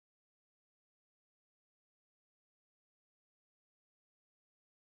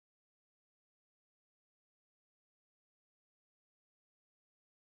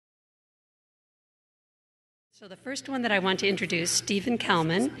So the first one that I want to introduce, Stephen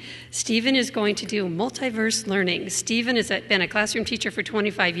Kalmon. Stephen is going to do Multiverse Learning. Stephen has been a classroom teacher for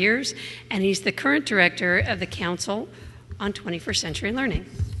 25 years, and he's the current director of the Council on 21st Century Learning.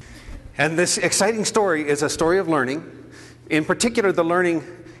 And this exciting story is a story of learning, in particular the learning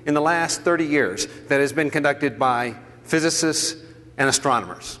in the last 30 years that has been conducted by physicists and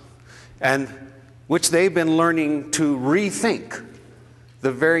astronomers, and which they've been learning to rethink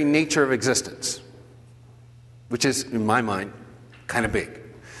the very nature of existence, which is, in my mind, kind of big.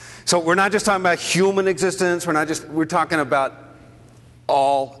 So we're not just talking about human existence, we're talking about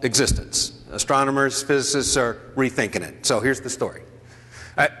all existence. Astronomers, physicists are rethinking it. So here's the story.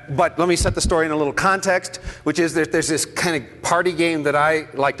 But let me set the story in a little context, which is that there's this kind of party game that I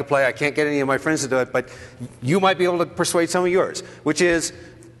like to play. I can't get any of my friends to do it, but you might be able to persuade some of yours, which is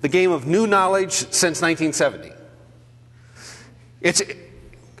the game of new knowledge since 1970.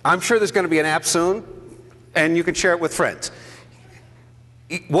 I'm sure there's going to be an app soon, and you can share it with friends.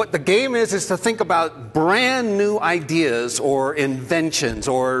 What the game is to think about brand new ideas or inventions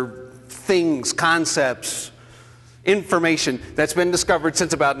or things, concepts, information that's been discovered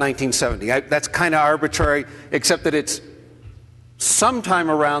since about 1970. That's kind of arbitrary, except that it's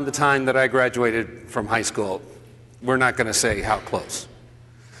sometime around the time that I graduated from high school. We're not going to say how close.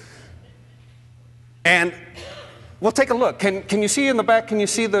 And we'll take a look. Can you see in the back, can you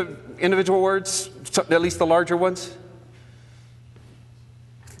see the individual words, at least the larger ones?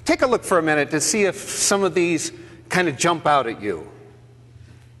 Take a look for a minute to see if some of these kind of jump out at you.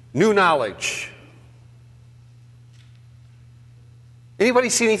 New knowledge. Anybody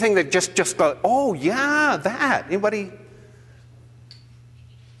see anything that just go, oh yeah, that? Anybody?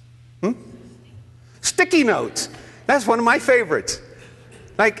 Sticky notes. That's one of my favorites.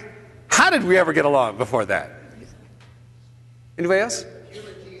 Like, how did we ever get along before that? Anybody else?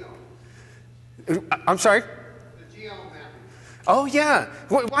 I'm sorry? The genome mapping. Oh, yeah.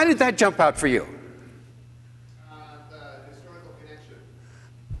 Why did that jump out for you? The historical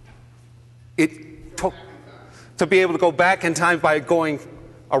connection. To be able to go back in time by going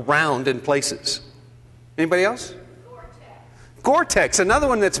around in places. Anybody else? Gore-Tex, another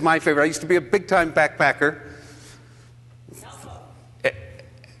one that's my favorite. I used to be a big-time backpacker.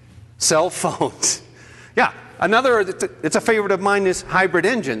 Cell phones. Yeah. Another, it's a favorite of mine, is hybrid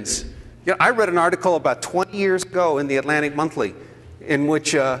engines. You know, I read an article about 20 years ago in the Atlantic Monthly in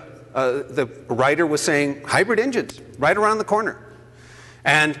which the writer was saying, hybrid engines, right around the corner.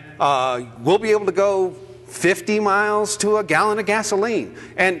 And we'll be able to go 50 miles to a gallon of gasoline.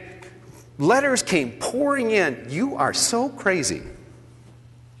 And letters came pouring in. You are so crazy.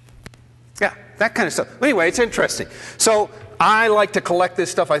 Yeah, that kind of stuff. Anyway, it's interesting. So I like to collect this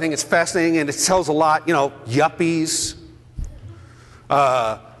stuff. I think it's fascinating, and it tells a lot. You know, yuppies,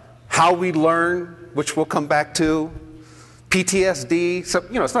 how we learn, which we'll come back to, PTSD. So,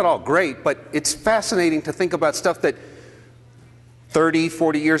 you know, it's not all great, but it's fascinating to think about stuff that 30,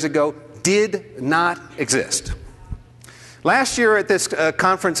 40 years ago did not exist. Last year at this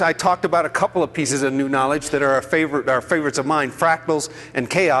conference, I talked about a couple of pieces of new knowledge that are favorites of mine, fractals and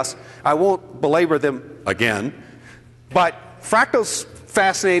chaos. I won't belabor them again, but fractals,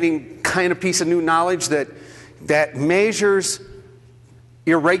 fascinating kind of piece of new knowledge that measures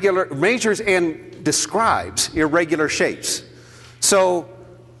and describes irregular shapes. So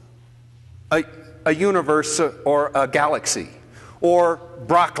a universe or a galaxy, or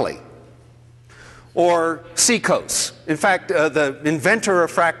broccoli, or seacoasts. In fact, the inventor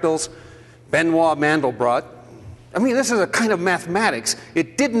of fractals, Benoit Mandelbrot, I mean, this is a kind of mathematics.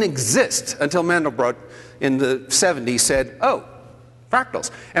 It didn't exist until Mandelbrot in the 70s said, oh,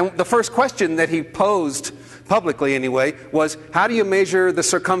 fractals. And the first question that he posed, publicly anyway, was, how do you measure the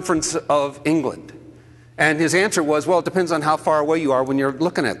circumference of England? And his answer was, well, it depends on how far away you are when you're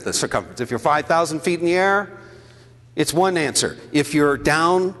looking at the circumference. If you're 5,000 feet in the air, it's one answer. If you're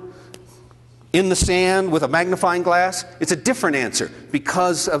down in the sand with a magnifying glass, it's a different answer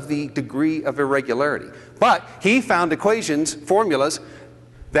because of the degree of irregularity. But he found equations, formulas,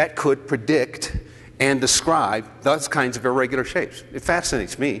 that could predict and describe those kinds of irregular shapes. It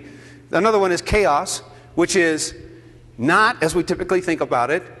fascinates me. Another one is chaos, which is not, as we typically think about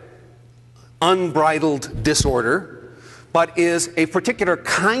it, unbridled disorder, but is a particular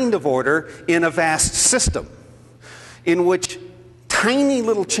kind of order in a vast system in which tiny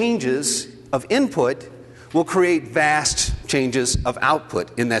little changes of input will create vast changes of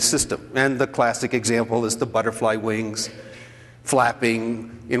output in that system. And the classic example is the butterfly wings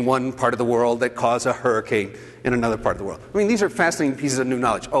flapping in one part of the world that cause a hurricane in another part of the world. I mean, these are fascinating pieces of new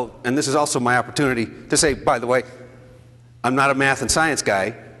knowledge. Oh, and this is also my opportunity to say, by the way, I'm not a math and science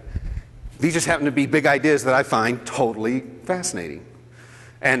guy, These just happen to be big ideas that I find totally fascinating.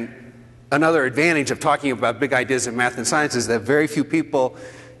 And another advantage of talking about big ideas in math and science is that very few people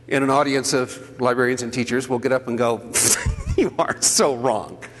in an audience of librarians and teachers will get up and go, you are so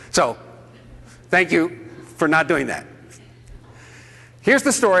wrong. So, thank you for not doing that. Here's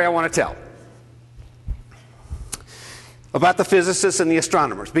the story I want to tell about the physicists and the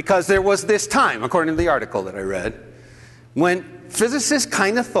astronomers, because there was this time, according to the article that I read, when physicists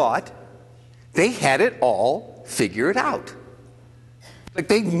kind of thought they had it all figured out. Like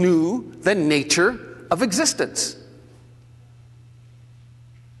they knew the nature of existence.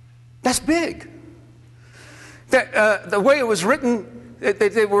 That's big. The way it was written,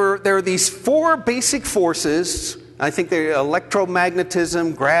 there were these four basic forces. I think they're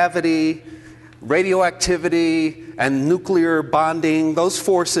electromagnetism, gravity, radioactivity, and nuclear bonding, those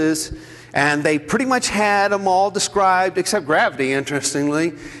forces. And they pretty much had them all described, except gravity,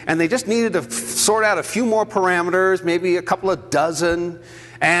 interestingly. And they just needed to sort out a few more parameters, maybe a couple of dozen.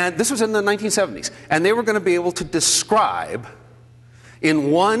 And this was in the 1970s. And they were going to be able to describe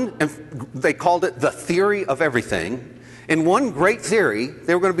in one, and they called it the theory of everything. In one great theory,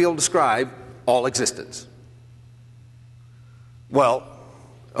 they were going to be able to describe all existence. Well,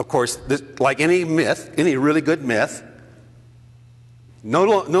 of course, like any myth, any really good myth,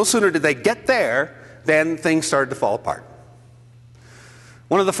 no sooner did they get there than things started to fall apart.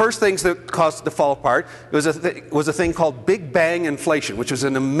 One of the first things that caused it to fall apart was a thing called Big Bang inflation, which was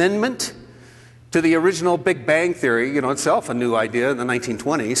an amendment to the original Big Bang theory, itself a new idea in the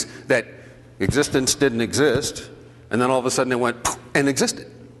 1920s, that existence didn't exist, and then all of a sudden it went poof, and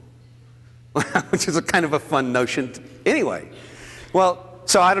existed, which is a kind of a fun notion anyway. Well,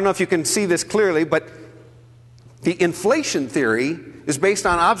 so I don't know if you can see this clearly, but the inflation theory is based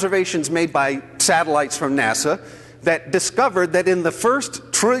on observations made by satellites from NASA that discovered that in the first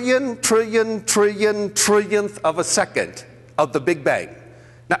trillionth of a second of the Big Bang.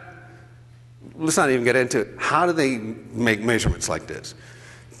 Now, let's not even get into how do they make measurements like this.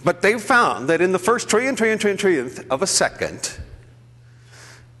 But they found that in the first trillionth of a second,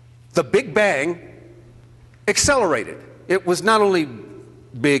 the Big Bang accelerated. It was not only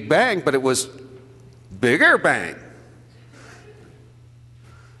Big Bang, but it was bigger bang.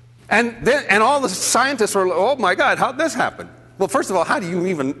 And all the scientists were, oh my God, how'd this happen? Well, first of all, how do you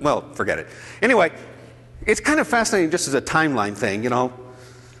even, well, forget it. Anyway, it's kind of fascinating just as a timeline thing,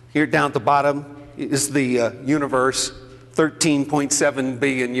 Here down at the bottom is the universe, 13.7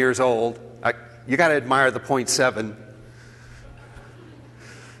 billion years old. You got to admire the 0.7.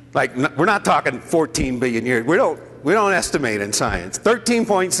 Like, we're not talking 14 billion years. We don't estimate in science.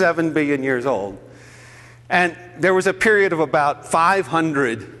 13.7 billion years old. And there was a period of about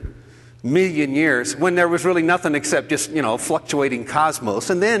 500 million years when there was really nothing except just, fluctuating cosmos.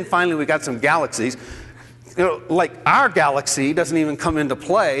 And then finally we got some galaxies. Like our galaxy doesn't even come into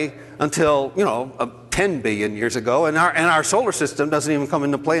play until, 10 billion years ago. And our solar system doesn't even come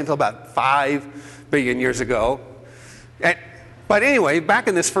into play until about 5 billion years ago. But anyway, back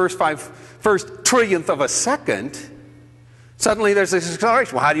in this first trillionth of a second, suddenly there's this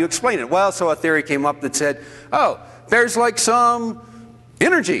acceleration. Well, how do you explain it? Well, so a theory came up that said, there's like some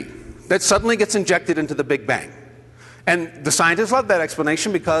energy that suddenly gets injected into the Big Bang. And the scientists loved that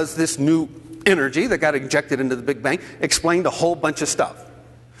explanation because this new energy that got injected into the Big Bang explained a whole bunch of stuff.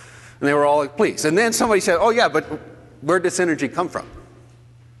 And they were all pleased. And then somebody said, oh yeah, but where'd this energy come from?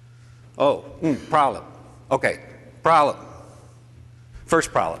 Problem. Okay, problem.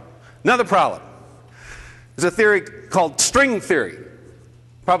 First problem. Another problem. There's a theory called string theory.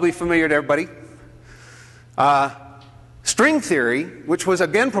 Probably familiar to everybody. String theory, which was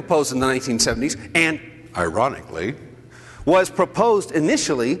again proposed in the 1970s, and ironically, was proposed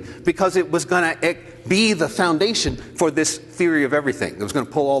initially because it was going to be the foundation for this theory of everything. It was going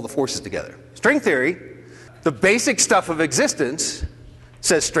to pull all the forces together. String theory, the basic stuff of existence,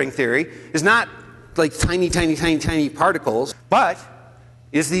 says string theory, is not like tiny particles, but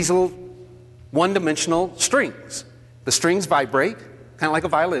is these little one-dimensional strings. The strings vibrate, kind of like a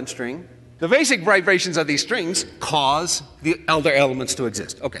violin string. The basic vibrations of these strings cause the other elements to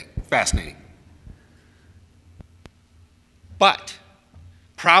exist. Okay, fascinating. But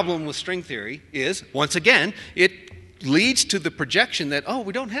problem with string theory is, once again, it leads to the projection that,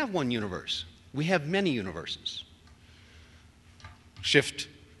 we don't have one universe. We have many universes. Shift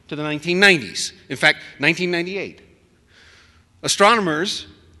to the 1990s. In fact, 1998. Astronomers,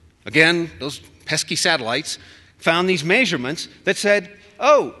 again, those pesky satellites, found these measurements that said,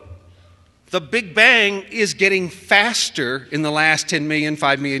 the Big Bang is getting faster in the last 10 million,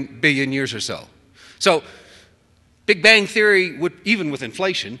 5 billion years or so. So Big Bang Theory would, even with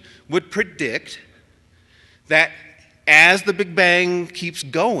inflation, would predict that as the Big Bang keeps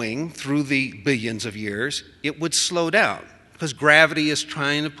going through the billions of years, it would slow down because gravity is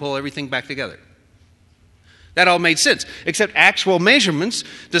trying to pull everything back together. That all made sense, except actual measurements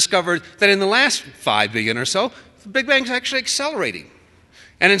discovered that in the last 5 billion or so, the Big Bang's actually accelerating.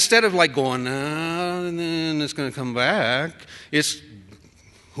 And instead of like going, and then it's going to come back, it's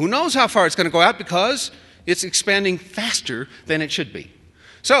who knows how far it's going to go out because it's expanding faster than it should be.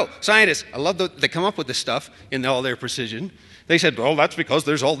 So scientists, I love that they come up with this stuff in all their precision. They said, well, that's because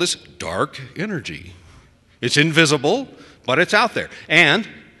there's all this dark energy. It's invisible, but it's out there. And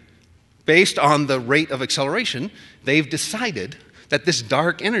based on the rate of acceleration, they've decided that this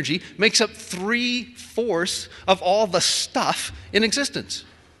dark energy makes up 3/4 of all the stuff in existence.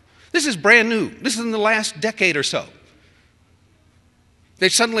 This is brand new. This is in the last decade or so. They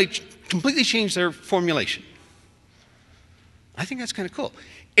suddenly completely changed their formulation. I think that's kind of cool.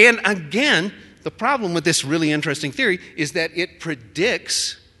 And again, the problem with this really interesting theory is that it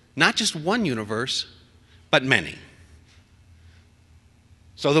predicts not just one universe, but many.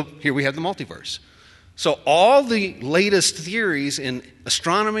 So here we have the multiverse. So all the latest theories in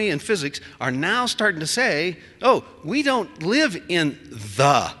astronomy and physics are now starting to say, oh, we don't live in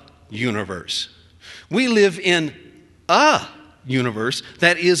the universe. We live in a universe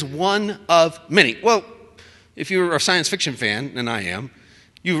that is one of many. Well, if you're a science fiction fan, and I am,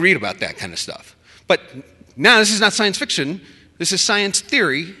 you read about that kind of stuff. But now this is not science fiction. This is science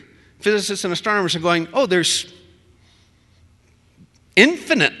theory. Physicists and astronomers are going, oh, there's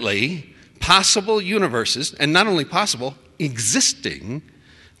infinitely possible universes, and not only possible, existing.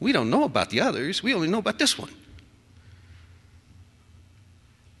 We don't know about the others. We only know about this one.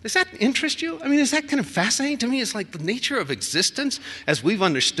 Does that interest you? I mean, is that kind of fascinating to me? It's like the nature of existence as we've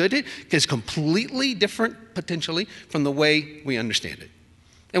understood it is completely different, potentially, from the way we understand it.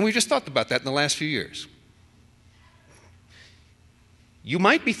 And we just thought about that in the last few years. You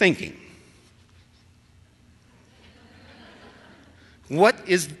might be thinking, what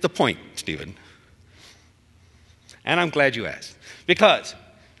is the point, Stephen? And I'm glad you asked. Because,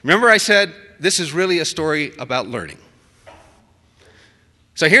 remember I said this is really a story about learning.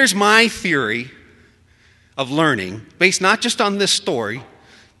 So here's my theory of learning, based not just on this story,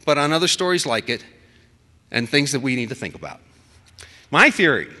 but on other stories like it, and things that we need to think about. My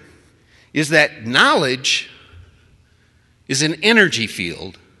theory is that knowledge is an energy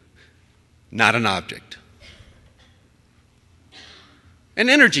field, not an object. An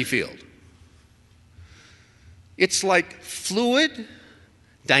energy field. It's like fluid,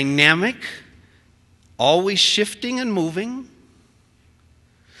 dynamic, always shifting and moving.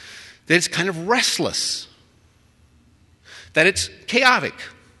 That it's kind of restless, that it's chaotic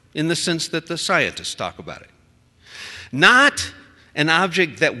in the sense that the scientists talk about it. Not an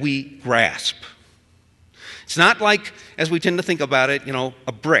object that we grasp. It's not like, as we tend to think about it,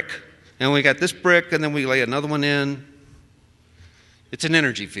 a brick. And we got this brick and then we lay another one in. It's an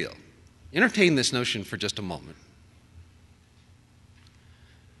energy field. Entertain this notion for just a moment.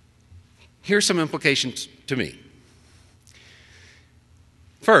 Here's some implications to me.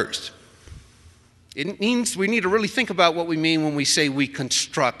 First, it means we need to really think about what we mean when we say we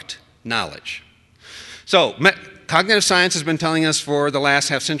construct knowledge. So, cognitive science has been telling us for the last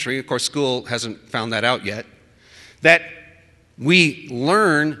half century, of course school hasn't found that out yet, that we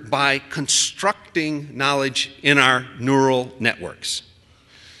learn by constructing knowledge in our neural networks.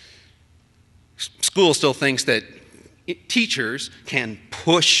 School still thinks that teachers can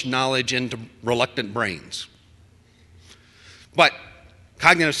push knowledge into reluctant brains. But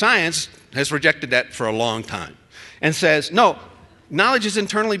cognitive science has rejected that for a long time and says, no, knowledge is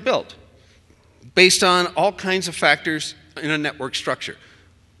internally built based on all kinds of factors in a network structure.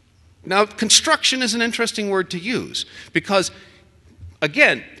 Now, construction is an interesting word to use because,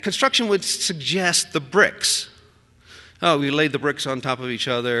 again, construction would suggest the bricks. Oh, you lay the bricks on top of each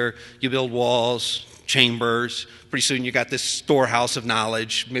other, you build walls, chambers, pretty soon you got this storehouse of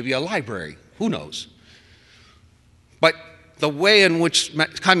knowledge, maybe a library, who knows? But the way in which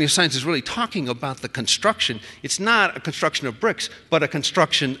cognitive science is really talking about the construction, it's not a construction of bricks, but a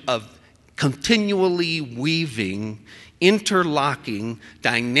construction of continually weaving, interlocking,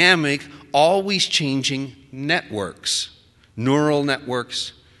 dynamic, always changing networks, neural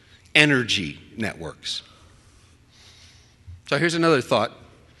networks, energy networks. So here's another thought.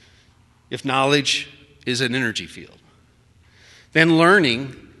 If knowledge is an energy field, then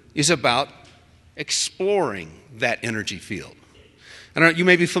learning is about exploring that energy field. I don't know, you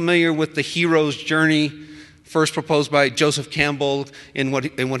may be familiar with the hero's journey, first proposed by Joseph Campbell in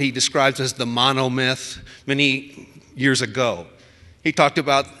what he describes as the monomyth. Many years ago. He talked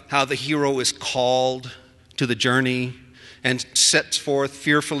about how the hero is called to the journey and sets forth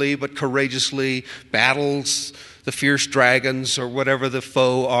fearfully but courageously, battles the fierce dragons or whatever the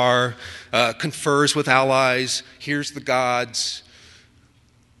foe are, confers with allies, hears the gods,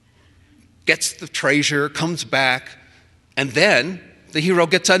 gets the treasure, comes back, and then the hero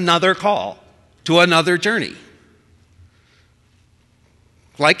gets another call to another journey.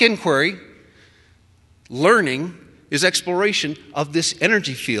 Like inquiry, learning is exploration of this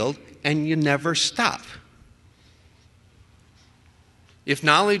energy field, and you never stop. If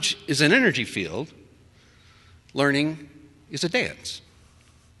knowledge is an energy field, learning is a dance.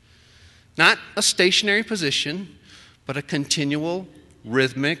 Not a stationary position, but a continual,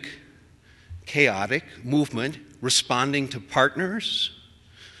 rhythmic, chaotic movement responding to partners,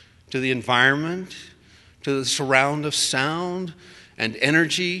 to the environment, to the surround of sound and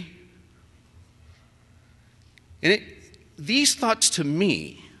energy. And these thoughts to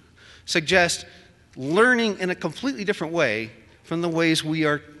me suggest learning in a completely different way from the ways we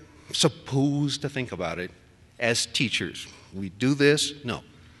are supposed to think about it as teachers. We do this? No.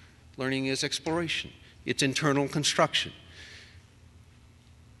 Learning is exploration. It's internal construction.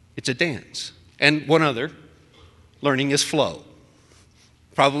 It's a dance. And one other, learning is flow.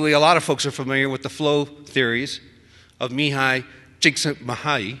 Probably a lot of folks are familiar with the flow theories of Mihaly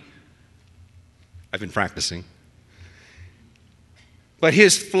Csikszentmihalyi. I've been practicing. But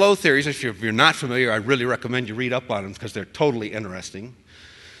his flow theories, if you're not familiar, I really recommend you read up on them because they're totally interesting,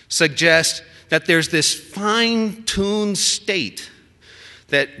 suggest that there's this fine-tuned state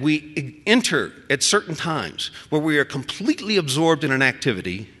that we enter at certain times where we are completely absorbed in an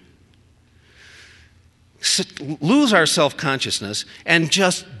activity, lose our self-consciousness, and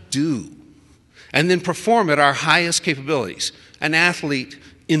just do, and then perform at our highest capabilities. An athlete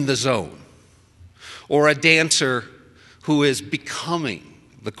in the zone, or a dancer who is becoming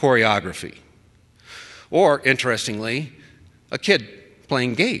the choreography. Or, interestingly, a kid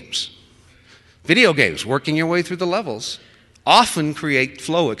playing games. Video games, working your way through the levels, often create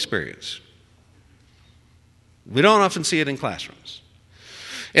flow experience. We don't often see it in classrooms.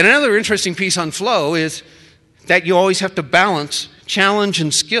 And another interesting piece on flow is that you always have to balance challenge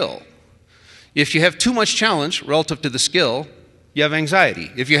and skill. If you have too much challenge relative to the skill, you have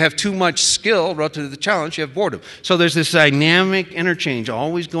anxiety. If you have too much skill relative to the challenge, you have boredom. So there's this dynamic interchange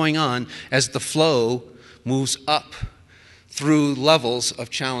always going on as the flow moves up through levels of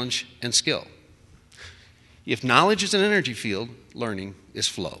challenge and skill. If knowledge is an energy field, learning is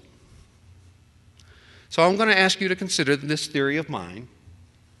flow. So I'm going to ask you to consider this theory of mine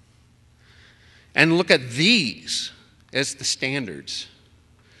and look at these as the standards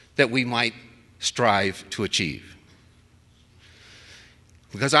that we might strive to achieve.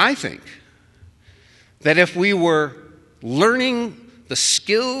 Because I think that if we were learning the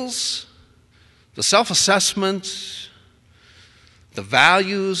skills, the self-assessments, the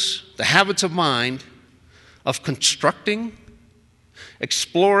values, the habits of mind of constructing,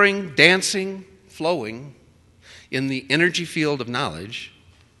 exploring, dancing, flowing in the energy field of knowledge,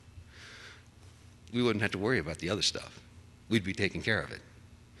 we wouldn't have to worry about the other stuff. We'd be taking care of it.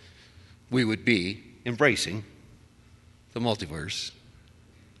 We would be embracing the multiverse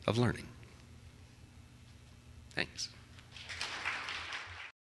of learning. Thanks.